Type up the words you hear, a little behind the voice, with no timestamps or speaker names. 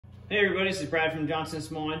Hey everybody, this is Brad from Johnson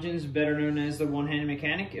Small Engines, better known as the One-Handed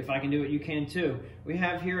Mechanic. If I can do it, you can too. We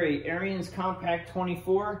have here a Ariens Compact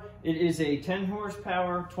 24. It is a 10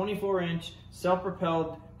 horsepower, 24-inch,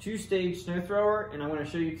 self-propelled, two-stage snow thrower, and I'm going to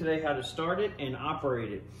show you today how to start it and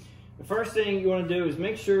operate it. The first thing you want to do is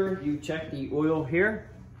make sure you check the oil here.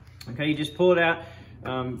 Okay, you just pull it out,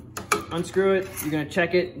 unscrew it, you're going to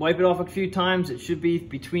check it, wipe it off a few times. It should be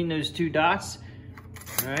between those two dots.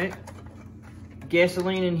 All right.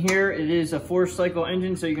 Gasoline in here, it is a 4-cycle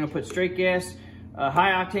engine, so you're going to put straight gas,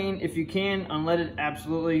 high octane if you can, unleaded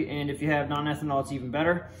absolutely, and if you have non-ethanol it's even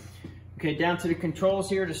better. Okay, down to the controls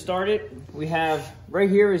here to start it. We have right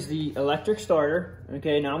here is the electric starter.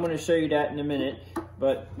 Okay, now I'm going to show you that in a minute,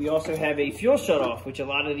 but we also have a fuel shutoff, which a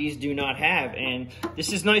lot of these do not have, and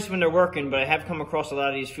this is nice when they're working, but I have come across a lot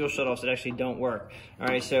of these fuel shutoffs that actually don't work. All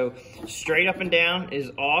right, so straight up and down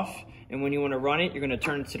is off. And when you want to run it, you're going to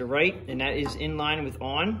turn it to the right, and that is in line with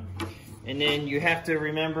on. And then you have to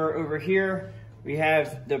remember over here, we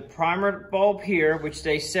have the primer bulb here, which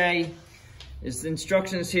they say is the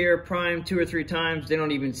instructions here, prime 2 or 3 times. They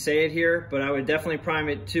don't even say it here, but I would definitely prime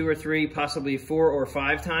it 2 or 3, possibly 4 or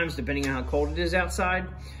 5 times, depending on how cold it is outside.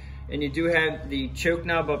 And you do have the choke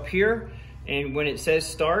knob up here. And when it says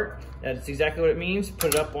start, that's exactly what it means.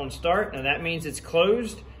 Put it up on start. Now that means it's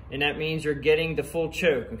closed. And that means you're getting the full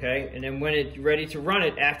choke, okay? And then when it's ready to run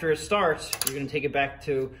it, after it starts, you're gonna take it back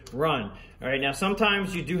to run. All right, now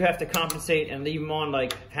sometimes you do have to compensate and leave them on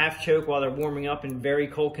like half choke while they're warming up in very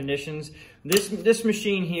cold conditions. This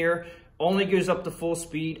machine here only goes up to full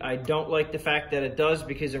speed. I don't like the fact that it does,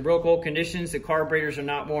 because in real cold conditions, the carburetors are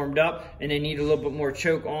not warmed up and they need a little bit more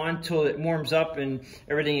choke on till it warms up and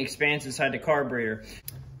everything expands inside the carburetor.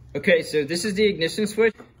 Okay, so this is the ignition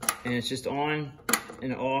switch, and it's just on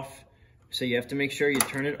and off, so you have to make sure you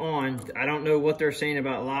turn it on. I don't know what they're saying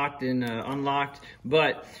about locked and unlocked,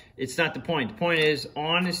 but it's not the point. The point is,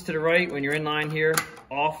 on is to the right when you're in line here,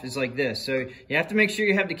 off is like this. So you have to make sure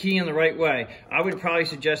you have the key in the right way. I would probably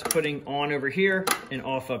suggest putting on over here and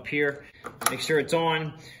off up here. Make sure it's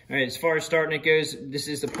on. All right, as far as starting it goes, this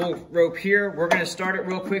is the pull rope here. We're gonna start it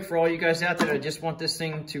real quick for all you guys out there that just want this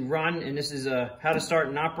thing to run, and this is how to start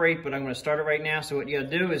and operate, but I'm gonna start it right now. So what you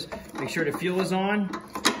gotta do is make sure the fuel is on.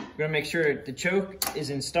 We're gonna make sure that the choke is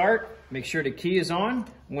in start. Make sure the key is on.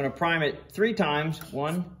 I'm gonna prime it 3 times.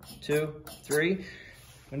 1, 2, 3. I'm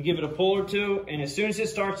gonna give it a pull or 2, and as soon as it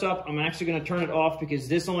starts up, I'm actually gonna turn it off, because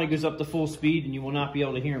this only goes up to full speed and you will not be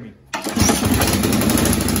able to hear me.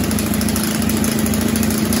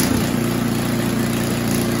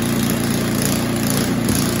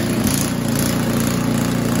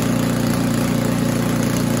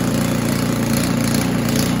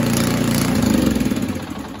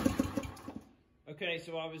 Okay,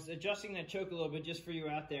 so I was adjusting that choke a little bit just for you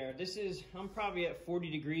out there. I'm probably at 40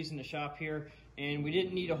 degrees in the shop here, and we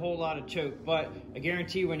didn't need a whole lot of choke, but I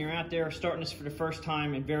guarantee when you're out there starting this for the first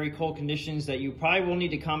time in very cold conditions that you probably will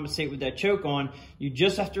need to compensate with that choke on. You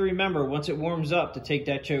just have to remember once it warms up to take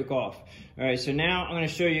that choke off. All right, so now I'm gonna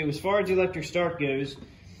show you, as far as the electric start goes,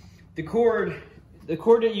 the cord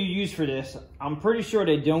that you use for this, I'm pretty sure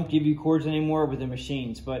they don't give you cords anymore with the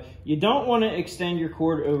machines, but you don't wanna extend your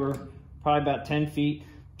cord over probably about 10 feet,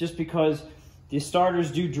 just because the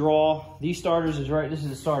starters do draw. These starters this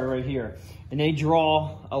is a starter right here, and they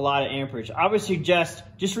draw a lot of amperage. I would suggest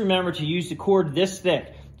just remember to use the cord this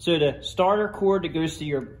thick. So the starter cord that goes to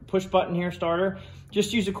your push button here, starter,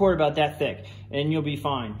 just use a cord about that thick and you'll be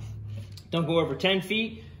fine. Don't go over 10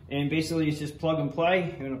 feet, and basically it's just plug and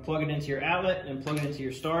play. You're gonna plug it into your outlet and plug it into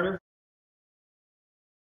your starter.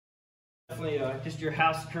 Definitely just your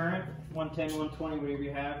house current, 110, 120, whatever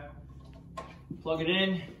you have. Plug it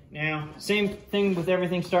in. Now, same thing with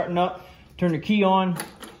everything starting up. Turn the key on,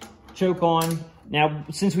 choke on. Now,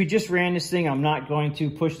 since we just ran this thing, I'm not going to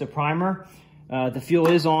push the primer. The fuel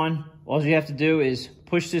is on. All you have to do is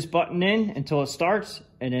push this button in until it starts,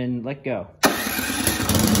 and then let go.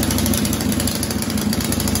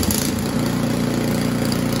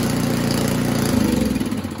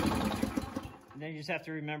 You just have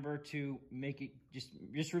to remember to make it,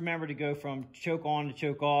 just remember to go from choke on to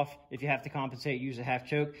choke off. If you have to compensate, use a half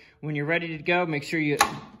choke. When you're ready to go, make sure you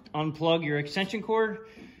unplug your extension cord.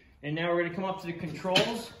 And now we're gonna come up to the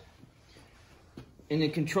controls. In the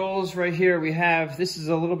controls right here, we have, this is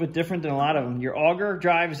a little bit different than a lot of them. Your auger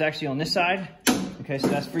drive is actually on this side. Okay, so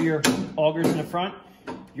that's for your augers in the front.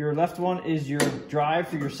 Your left one is your drive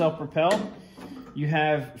for your self-propel. You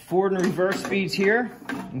have forward and reverse speeds here.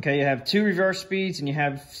 Okay, you have 2 reverse speeds and you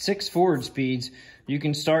have 6 forward speeds. You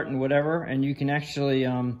can start in whatever, and you can actually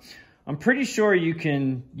I'm pretty sure you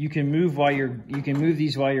can move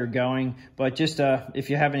these while you're going, but just if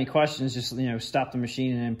you have any questions, just stop the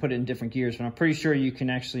machine and put it in different gears. But I'm pretty sure you can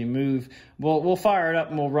actually move. We'll fire it up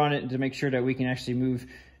and we'll run it to make sure that we can actually move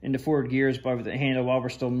into forward gears by the handle while we're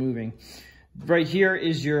still moving. Right here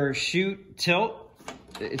is your chute tilt.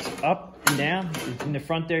 It's up and down. In the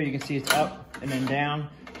front there, you can see it's up and then down,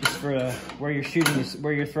 just for where you're shooting,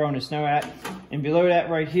 where you're throwing the snow at. And below that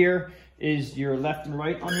right here is your left and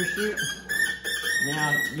right on your chute.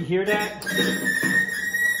 Now, you hear that?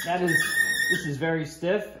 This is very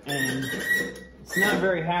stiff and it's not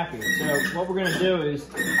very happy. So what we're gonna do is,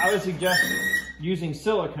 I would suggest using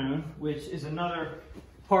silicone, which is another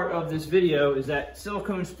part of this video, is that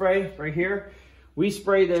silicone spray right here. We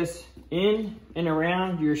spray this in and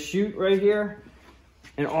around your chute right here,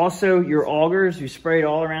 and also your augers. You spray it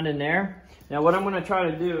all around in there. Now what I'm gonna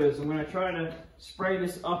try to do is I'm gonna try to spray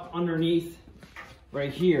this up underneath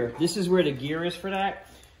right here. This is where the gear is for that.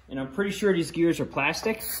 And I'm pretty sure these gears are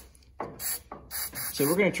plastic. So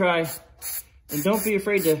we're gonna try, and don't be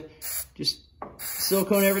afraid to just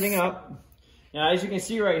silicone everything up. Now, as you can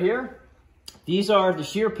see right here, these are the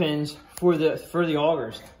shear pins for the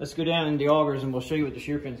augers. Let's go down in the augers and we'll show you what the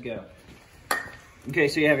shear pins go. Okay,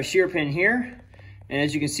 so you have a shear pin here. And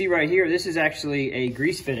as you can see right here, this is actually a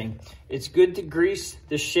grease fitting. It's good to grease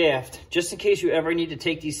the shaft just in case you ever need to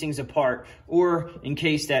take these things apart, or in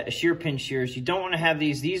case that a shear pin shears. You don't want to have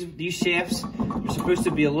these shafts are supposed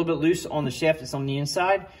to be a little bit loose on the shaft that's on the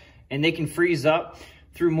inside, and they can freeze up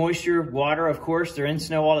through moisture, water, of course. They're in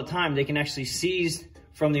snow all the time. They can actually seize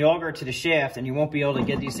from the auger to the shaft, and you won't be able to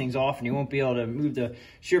get these things off, and you won't be able to move the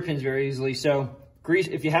shear pins very easily. So grease,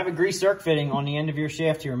 if you have a grease zerk fitting on the end of your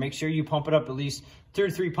shaft here, make sure you pump it up at least 2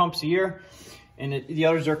 to 3 pumps a year. And the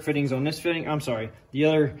other zerk fittings on this fitting, the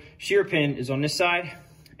other shear pin is on this side,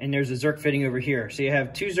 and there's a zerk fitting over here. So you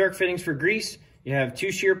have 2 zerk fittings for grease, you have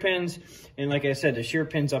 2 shear pins, and like I said, the shear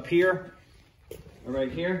pins up here, or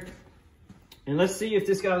right here. And let's see if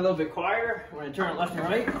this got a little bit quieter when I turn it left and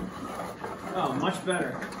right. Oh, much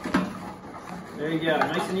better. There you go,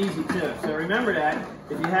 nice and easy too. So remember that,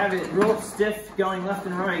 if you have it real stiff going left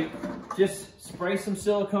and right, just spray some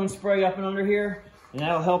silicone spray up and under here, and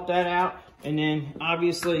that'll help that out. And then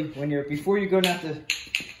obviously, before you go down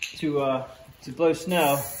to blow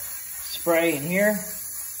snow, spray in here, the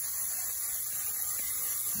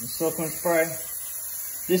silicone spray.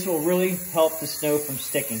 This will really help the snow from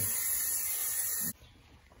sticking.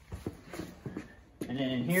 And then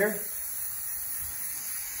in here,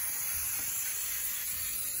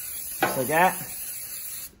 just like that.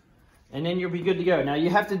 And then you'll be good to go. Now you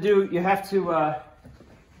have to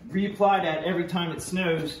reapply that every time it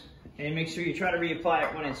snows, and make sure you try to reapply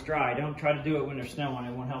it when it's dry. Don't try to do it when there's snow on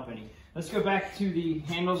it, won't help any. Let's go back to the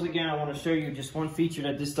handles again. I want to show you just one feature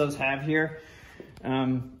that this does have here.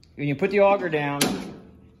 When you put the auger down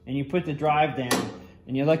and you put the drive down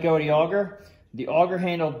and you let go of the auger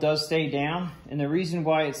handle does stay down. And the reason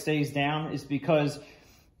why it stays down is because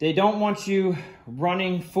they don't want you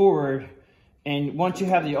running forward, and once you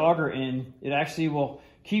have the auger in, it actually will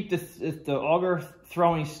keep the auger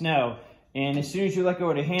throwing snow. And as soon as you let go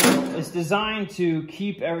of the handle, it's designed to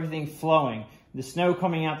keep everything flowing, the snow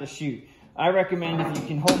coming out the chute. I recommend if you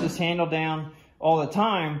can hold this handle down all the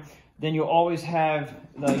time, then you'll always have,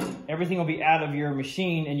 everything will be out of your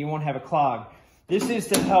machine and you won't have a clog. This is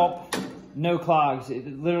to help no clogs.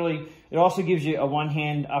 It also gives you a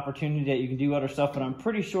one-hand opportunity that you can do other stuff, but I'm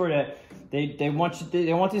pretty sure that they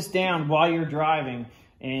want this down while you're driving.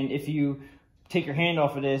 And if you take your hand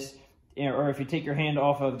off of this, or if you take your hand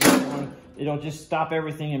off of this one, it'll just stop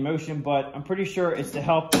everything in motion. But I'm pretty sure it's to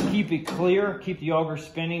help keep it clear, keep the auger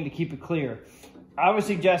spinning, to keep it clear. I would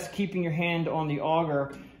suggest keeping your hand on the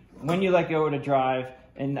auger when you let go of the drive,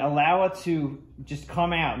 and allow it to just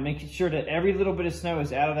come out, making sure that every little bit of snow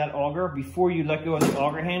is out of that auger before you let go of the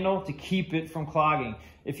auger handle, to keep it from clogging.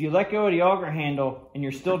 If you let go of the auger handle and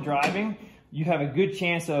you're still driving, you have a good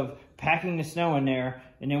chance of packing the snow in there.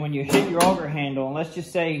 And then when you hit your auger handle, and let's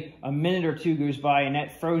just say a minute or two goes by and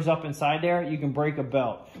that froze up inside there, you can break a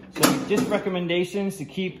belt. So just recommendations to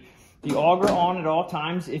keep the auger on at all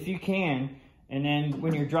times if you can. And then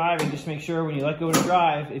when you're driving, just make sure when you let go of the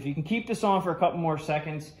drive, if you can keep this on for a couple more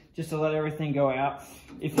seconds, just to let everything go out.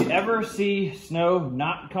 If you ever see snow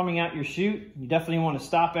not coming out your chute, you definitely want to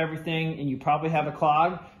stop everything, and you probably have a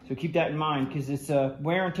clog. So keep that in mind, because it's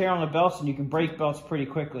wear and tear on the belts, and you can break belts pretty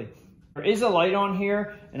quickly. There is a light on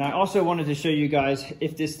here, and I also wanted to show you guys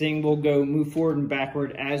if this thing will move forward and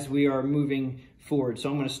backward as we are moving forward. So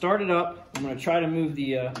I'm going to start it up. I'm going to try to move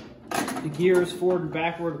the gears forward and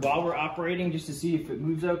backward while we're operating, just to see if it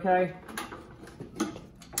moves okay.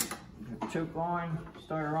 choke on,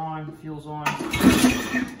 starter on, fuel's on.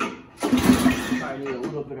 Probably need a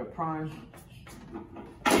little bit of prime.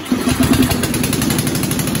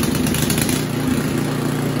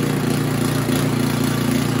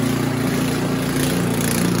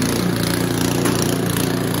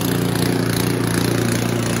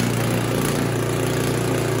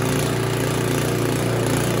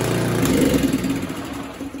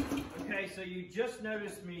 So you just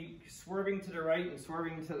noticed me swerving to the right and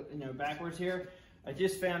swerving to backwards here. I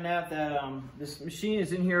just found out that this machine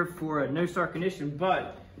is in here for a no start condition,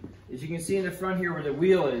 but as you can see in the front here where the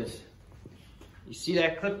wheel is, you see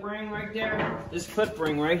that clip ring right there? This clip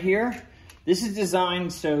ring right here, this is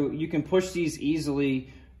designed so you can push these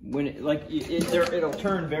easily when it'll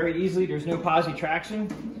turn very easily. There's no posi traction.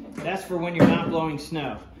 That's for when you're not blowing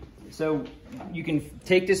snow. So you can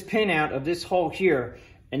take this pin out of this hole here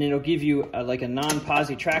and it'll give you like a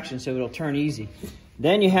non-posi traction, so it'll turn easy.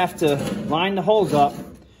 Then you have to line the holes up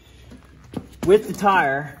with the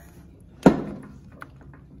tire, and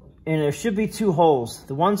there should be 2 holes.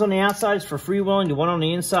 The ones on the outside is for freewheeling, the one on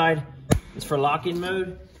the inside is for lock-in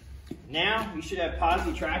mode. Now you should have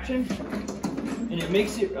posi traction, and it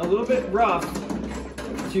makes it a little bit rough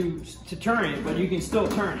to turn it, but you can still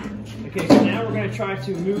turn it. Okay, so now we're gonna try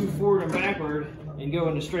to move forward and backward and go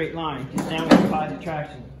in a straight line, because now we have posi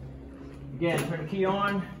traction. Again, turn the key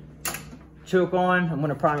on, choke on. I'm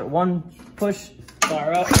gonna prime it 1 push,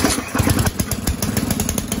 fire up.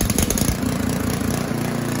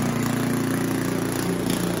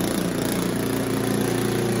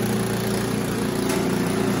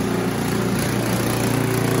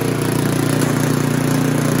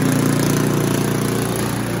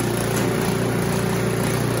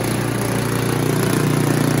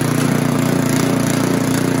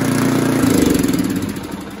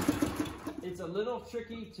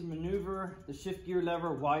 Tricky to maneuver the shift gear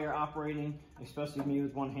lever while you're operating, especially me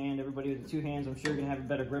with one hand. Everybody with the 2 hands, I'm sure you're gonna have a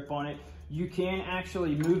better grip on it. You can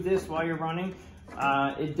actually move this while you're running.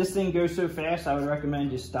 This thing goes so fast, I would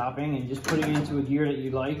recommend just stopping and just putting it into a gear that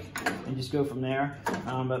you like and just go from there.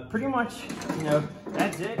 But pretty much,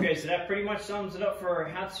 that's it. Okay, so that pretty much sums it up for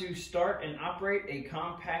how to start and operate a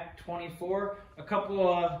Compact 24. A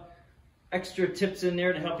couple extra tips in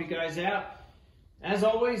there to help you guys out. As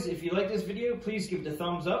always, if you like this video, please give it a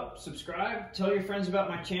thumbs up, subscribe, tell your friends about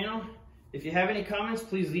my channel. If you have any comments,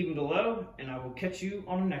 please leave them below, and I will catch you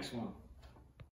on the next one.